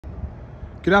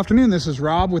Good afternoon, this is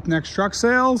Rob with Next Truck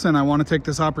Sales, and I want to take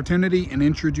this opportunity and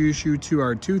introduce you to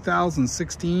our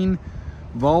 2016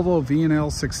 Volvo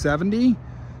VNL670.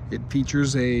 It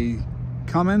features a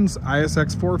Cummins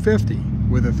ISX 450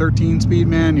 with a 13-speed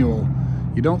manual.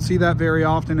 You don't see that very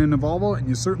often in a Volvo, and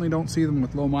you certainly don't see them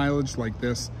with low mileage like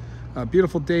this. A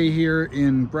beautiful day here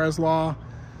in Breslau.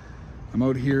 I'm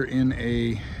out here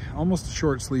in almost a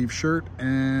short sleeve shirt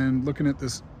and looking at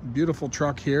this beautiful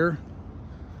truck here.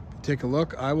 Take a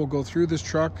look. I will go through this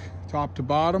truck top to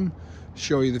bottom,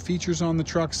 show you the features on the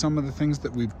truck, some of the things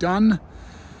that we've done,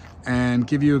 and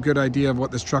give you a good idea of what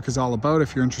this truck is all about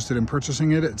if you're interested in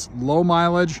purchasing it. It's low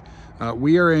mileage.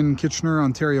 We are in Kitchener,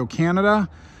 Ontario, Canada.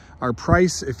 Our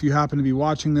price, if you happen to be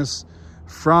watching this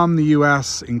from the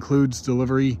US, includes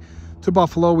delivery to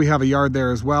Buffalo. We have a yard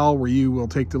there as well where you will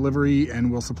take delivery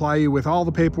and we'll supply you with all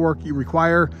the paperwork you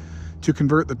require to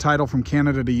convert the title from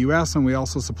Canada to US, and we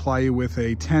also supply you with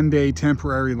a 10-day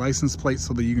temporary license plate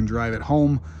so that you can drive it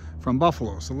home from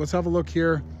Buffalo. So let's have a look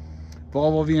here.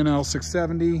 Volvo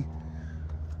VNL670.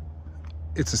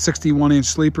 It's a 61-inch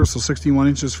sleeper, so 61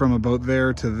 inches from about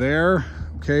there to there.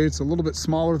 Okay, it's a little bit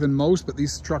smaller than most, but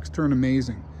these trucks turn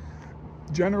amazing.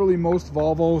 Generally, most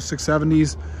Volvo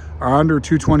 670s are under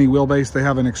 220 wheelbase. They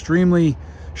have an extremely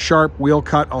sharp wheel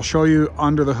cut. I'll show you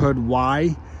under the hood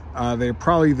why. They're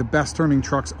probably the best turning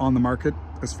trucks on the market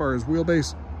as far as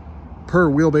wheelbase per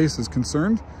wheelbase is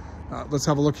concerned. Let's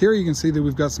have a look here. You can see that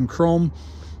we've got some chrome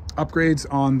upgrades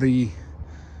on the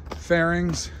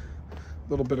fairings. A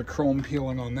little bit of chrome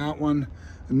peeling on that one.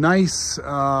 Nice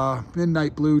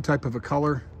midnight blue type of a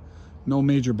color. No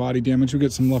major body damage. We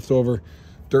get some leftover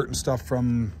dirt and stuff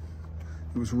from,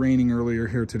 it was raining earlier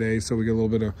here today, so we get a little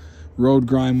bit of road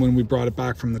grime when we brought it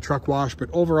back from the truck wash, but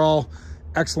overall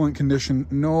excellent condition.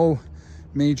 No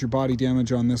major body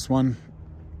damage on this one.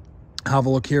 Have a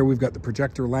look here. We've got the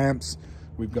projector lamps.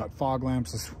 We've got fog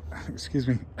lamps, excuse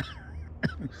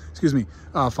me,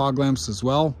 fog lamps as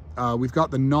well. We've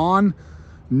got the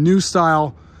non-new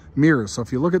style mirrors. So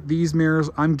if you look at these mirrors,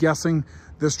 I'm guessing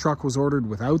this truck was ordered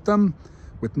without them,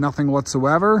 with nothing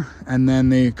whatsoever, and then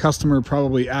the customer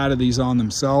probably added these on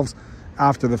themselves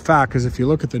after the fact, because if you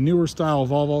look at the newer style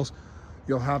Volvos,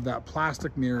 you'll have that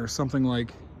plastic mirror, something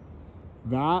like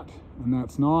that, and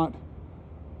that's not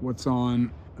what's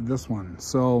on this one.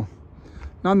 So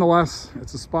nonetheless,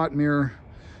 it's a spot mirror.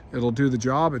 It'll do the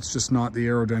job. It's just not the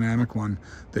aerodynamic one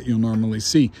that you'll normally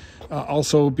see.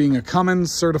 Also, being a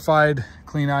Cummins certified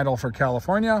clean idle for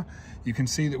California, you can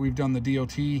see that we've done the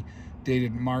DOT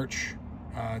dated March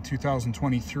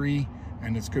 2023,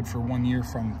 and it's good for 1 year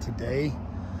from today.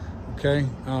 Okay,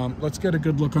 let's get a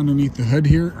good look underneath the hood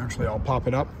here. Actually, I'll pop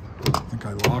it up. I think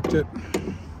I locked it.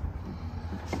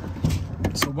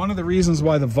 So one of the reasons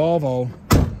why the Volvo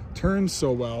turns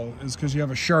so well is because you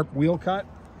have a sharp wheel cut,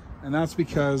 and that's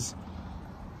because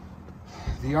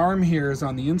the arm here is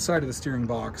on the inside of the steering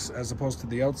box as opposed to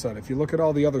the outside. If you look at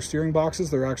all the other steering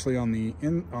boxes, they're actually on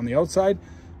the outside.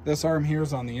 This arm here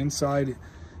is on the inside,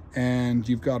 and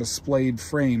you've got a splayed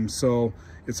frame, so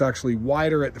it's actually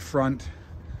wider at the front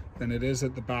than it is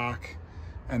at the back,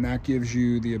 and that gives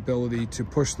you the ability to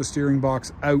push the steering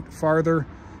box out farther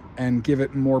and give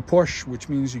it more push, which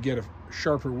means you get a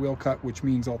sharper wheel cut, which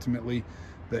means ultimately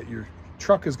that your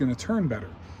truck is going to turn better.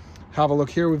 Have a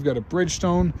look here. We've got a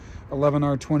Bridgestone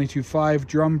 11R22.5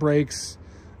 drum brakes,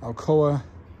 Alcoa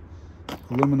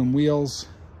aluminum wheels,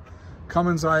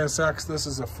 Cummins ISX. This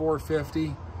is a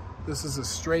 450. This is a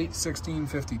straight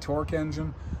 1650 torque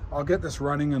engine. I'll get this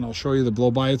running and I'll show you the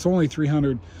blow-by. It's only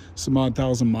 300 some odd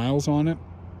thousand miles on it,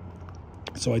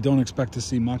 so I don't expect to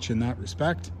see much in that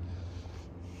respect.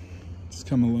 Let's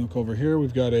come and look over here.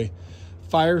 We've got a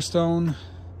Firestone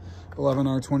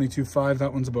 11R22.5.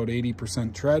 That one's about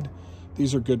 80% tread.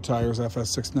 These are good tires,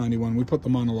 FS691. We put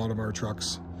them on a lot of our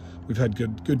trucks. We've had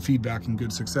good feedback and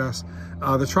good success.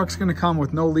 The truck's going to come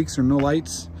with no leaks or no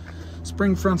lights.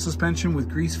 Spring front suspension with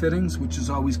grease fittings, which is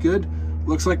always good.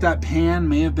 Looks like that pan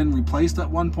may have been replaced at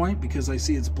one point because I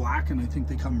see it's black and I think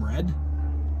they come red.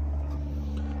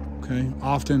 Okay,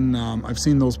 often I've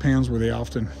seen those pans where they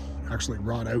often actually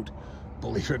rot out,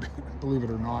 believe it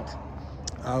or not.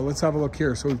 Let's have a look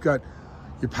here. So we've got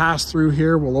your pass through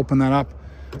here. We'll open that up,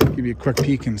 give you a quick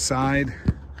peek inside.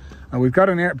 We've got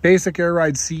a basic air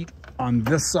ride seat on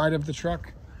this side of the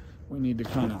truck. We need to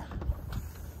kind of,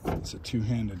 it's a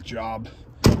two-handed job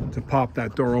to pop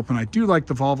that door open. I do like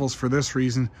the Volvos for this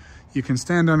reason. You can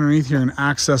stand underneath here and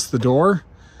access the door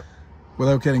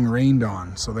without getting rained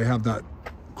on. So they have that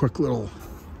quick little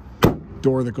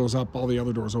door that goes up. All the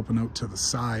other doors open out to the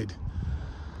side.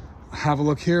 Have a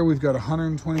look here. We've got a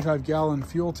 125 gallon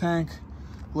fuel tank,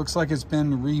 Looks like it's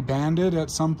been rebanded at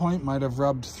some point, might have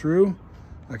rubbed through.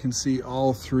 I can see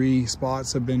all 3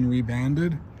 spots have been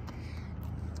rebanded.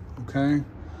 Okay,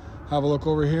 have a look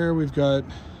over here. We've got,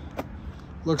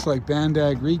 looks like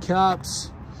Bandag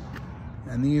recaps,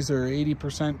 and these are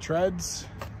 80% treads.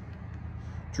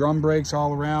 Drum brakes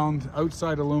all around,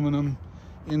 outside aluminum,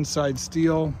 inside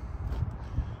steel.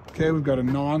 Okay, we've got a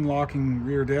non-locking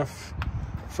rear diff.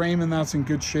 Frame, and that's in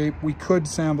good shape. We could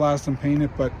sandblast and paint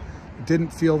it, but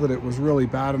didn't feel that it was really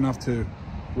bad enough to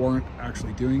warrant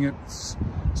actually doing it. It's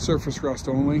surface rust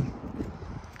only.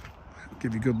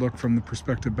 Give you a good look from the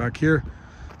perspective back here.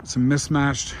 Some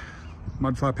mismatched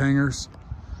mud flap hangers.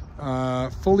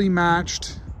 Fully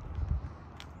matched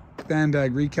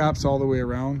Bandag recaps all the way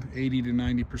around, 80 to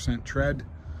 90% tread.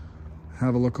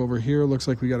 Have a look over here. Looks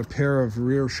like we got a pair of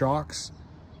rear shocks.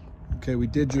 Okay, we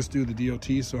did just do the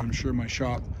DOT, so I'm sure my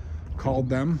shop called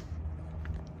them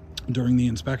during the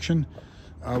inspection.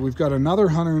 We've got another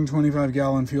 125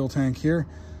 gallon fuel tank here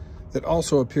that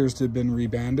also appears to have been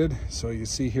rebanded. So you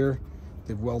see here,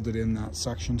 they've welded in that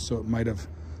section, so it might have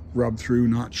rubbed through.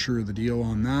 Not sure the deal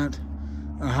on that.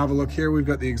 Have a look here. We've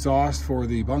got the exhaust for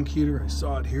the bunk heater. I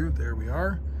saw it here. There we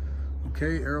are.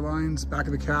 Okay, airlines, back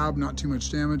of the cab, not too much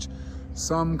damage.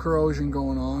 Some corrosion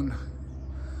going on.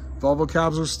 Volvo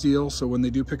cabs are steel, so when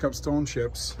they do pick up stone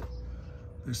chips,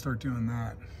 they start doing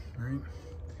that, right?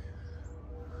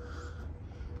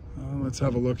 Let's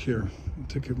have a look here. We'll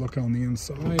take a look on the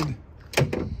inside.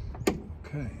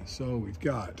 Okay, so we've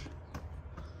got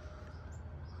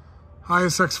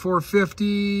ISX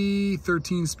 450,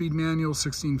 13-speed manual,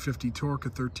 1650 torque, a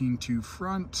 13.2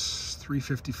 front,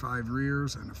 355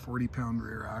 rears, and a 40-pound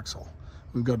rear axle.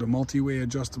 We've got a multi-way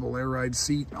adjustable air ride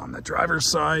seat on the driver's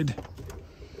side.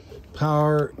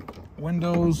 Power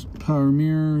windows, power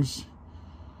mirrors,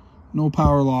 no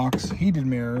power locks, heated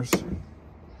mirrors,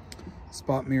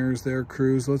 spot mirrors there,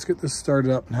 cruise. Let's get this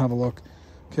started up and have a look.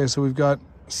 Okay, so we've got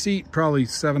seat, probably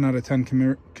 7 out of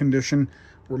 10 condition.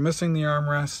 We're missing the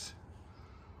armrest.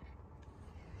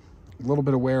 A little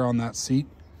bit of wear on that seat.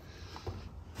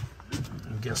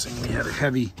 I'm guessing we had a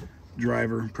heavy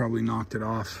driver, probably knocked it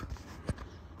off.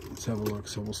 Let's have a look.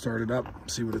 So we'll start it up,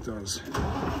 see what it does.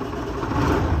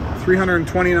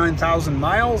 329,000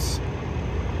 miles.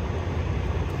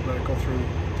 Let it go through,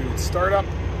 do its startup.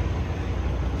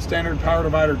 Standard power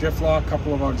divider, diff lock,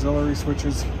 couple of auxiliary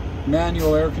switches,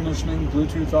 manual air conditioning,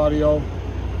 Bluetooth audio,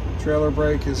 trailer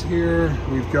brake is here.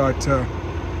 We've got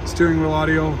steering wheel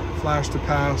audio, flash to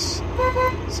pass,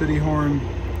 city horn,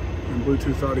 and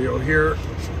Bluetooth audio here.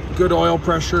 Good oil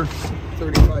pressure,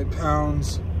 35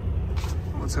 pounds.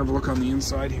 Let's have a look on the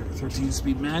inside here.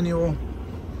 13-speed manual.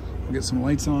 We'll get some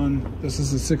lights on. This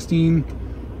is a 16,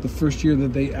 the first year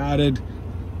that they added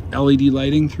LED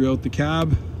lighting throughout the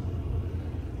cab.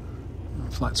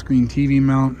 Flat screen TV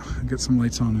mount. Get some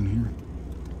lights on in here.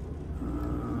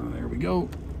 There we go.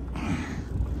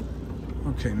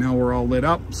 Okay, now we're all lit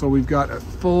up. So we've got a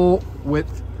full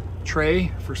width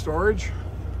tray for storage.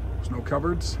 There's no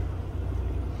cupboards.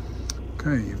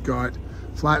 Okay, you've got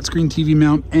flat screen TV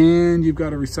mount and you've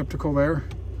got a receptacle there.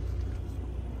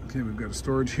 Okay, we've got a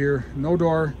storage here. No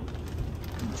door.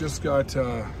 We've just got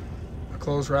a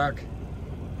clothes rack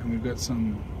and we've got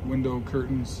some window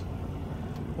curtains.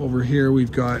 Over here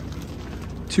we've got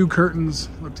 2 curtains,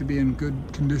 look to be in good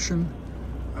condition.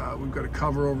 We've got a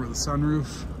cover over the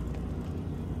sunroof.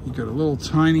 We've got a little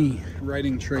tiny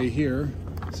writing tray here.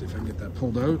 Let's see if I can get that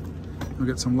pulled out. We've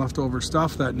got some leftover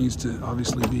stuff that needs to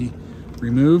obviously be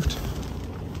removed.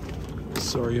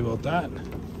 Sorry about that.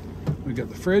 We've got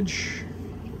the fridge.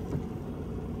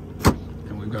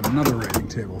 And we've got another writing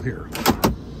table here.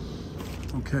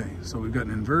 Okay, so we've got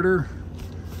an inverter.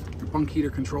 The bunk heater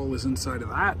control is inside of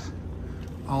that.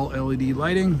 All LED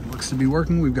lighting, looks to be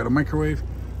working. We've got a microwave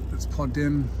that's plugged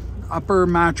in. Upper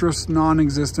mattress,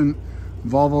 non-existent.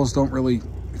 Volvos don't really,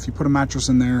 if you put a mattress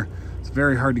in there, it's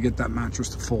very hard to get that mattress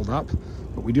to fold up.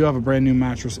 But we do have a brand new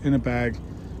mattress in a bag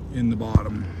in the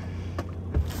bottom.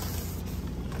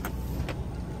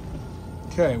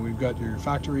 Okay, we've got your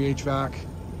factory HVAC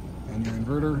and your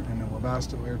inverter and a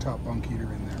Webasto airtop bunk heater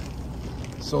in there.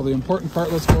 So the important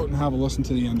part, let's go out and have a listen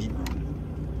to the engine room.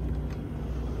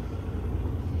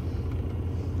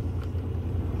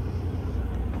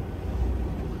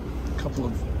 A couple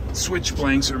of switch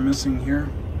blanks are missing here.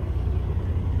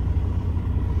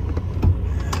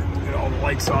 And we'll get all the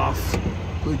lights off.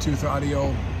 Bluetooth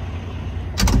audio.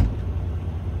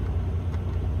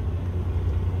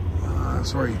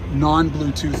 Sorry,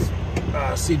 non-Bluetooth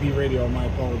CB radio, my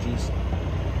apologies.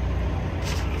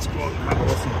 Let's go out and have a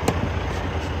listen.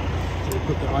 So we'll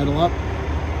put the idle up.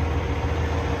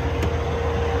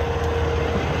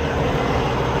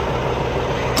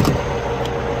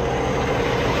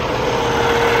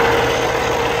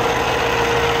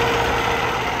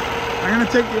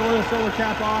 take the oil filler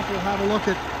cap off, we'll have a look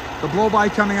at the blow-by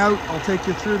coming out. I'll take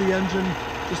you through the engine,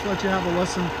 just let you have a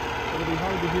listen. It'll be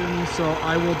hard to hear me, so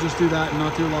I will just do that and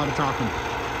not do a lot of talking.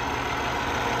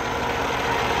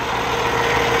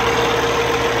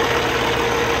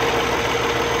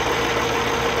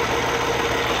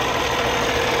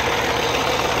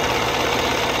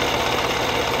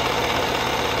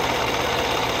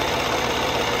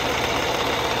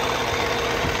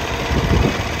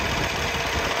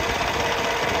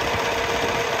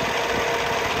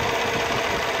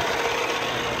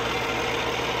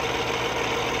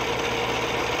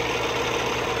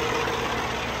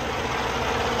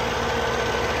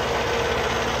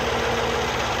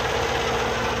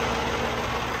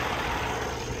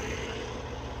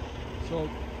 So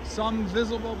some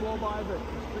visible blow-by, but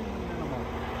extremely minimal.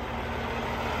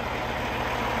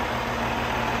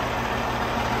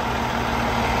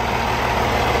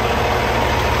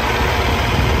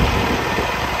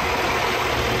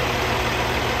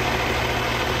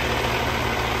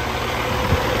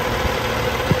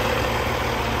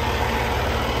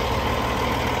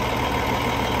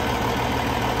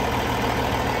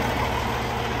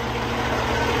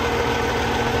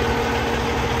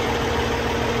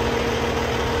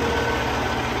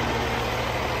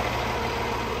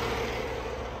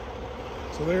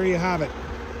 So there you have it.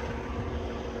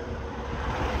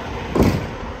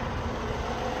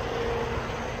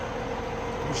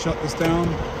 We'll shut this down.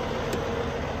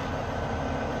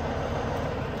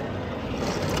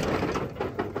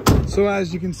 So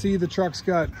as you can see, the truck's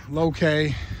got low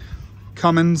K,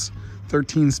 Cummins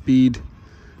 13-speed,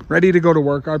 ready to go to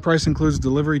work. Our price includes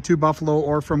delivery to Buffalo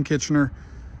or from Kitchener.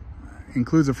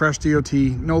 Includes a fresh DOT,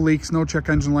 no leaks, no check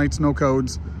engine lights, no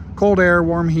codes, cold air,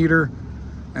 warm heater,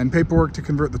 and paperwork to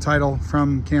convert the title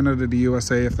from Canada to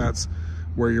USA if that's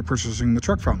where you're purchasing the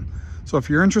truck from. So if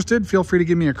you're interested, feel free to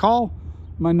give me a call.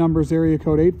 My number is area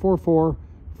code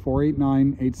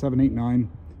 844-489-8789.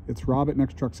 It's Rob at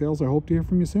Next Truck Sales. I hope to hear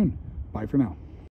from you soon. Bye for now.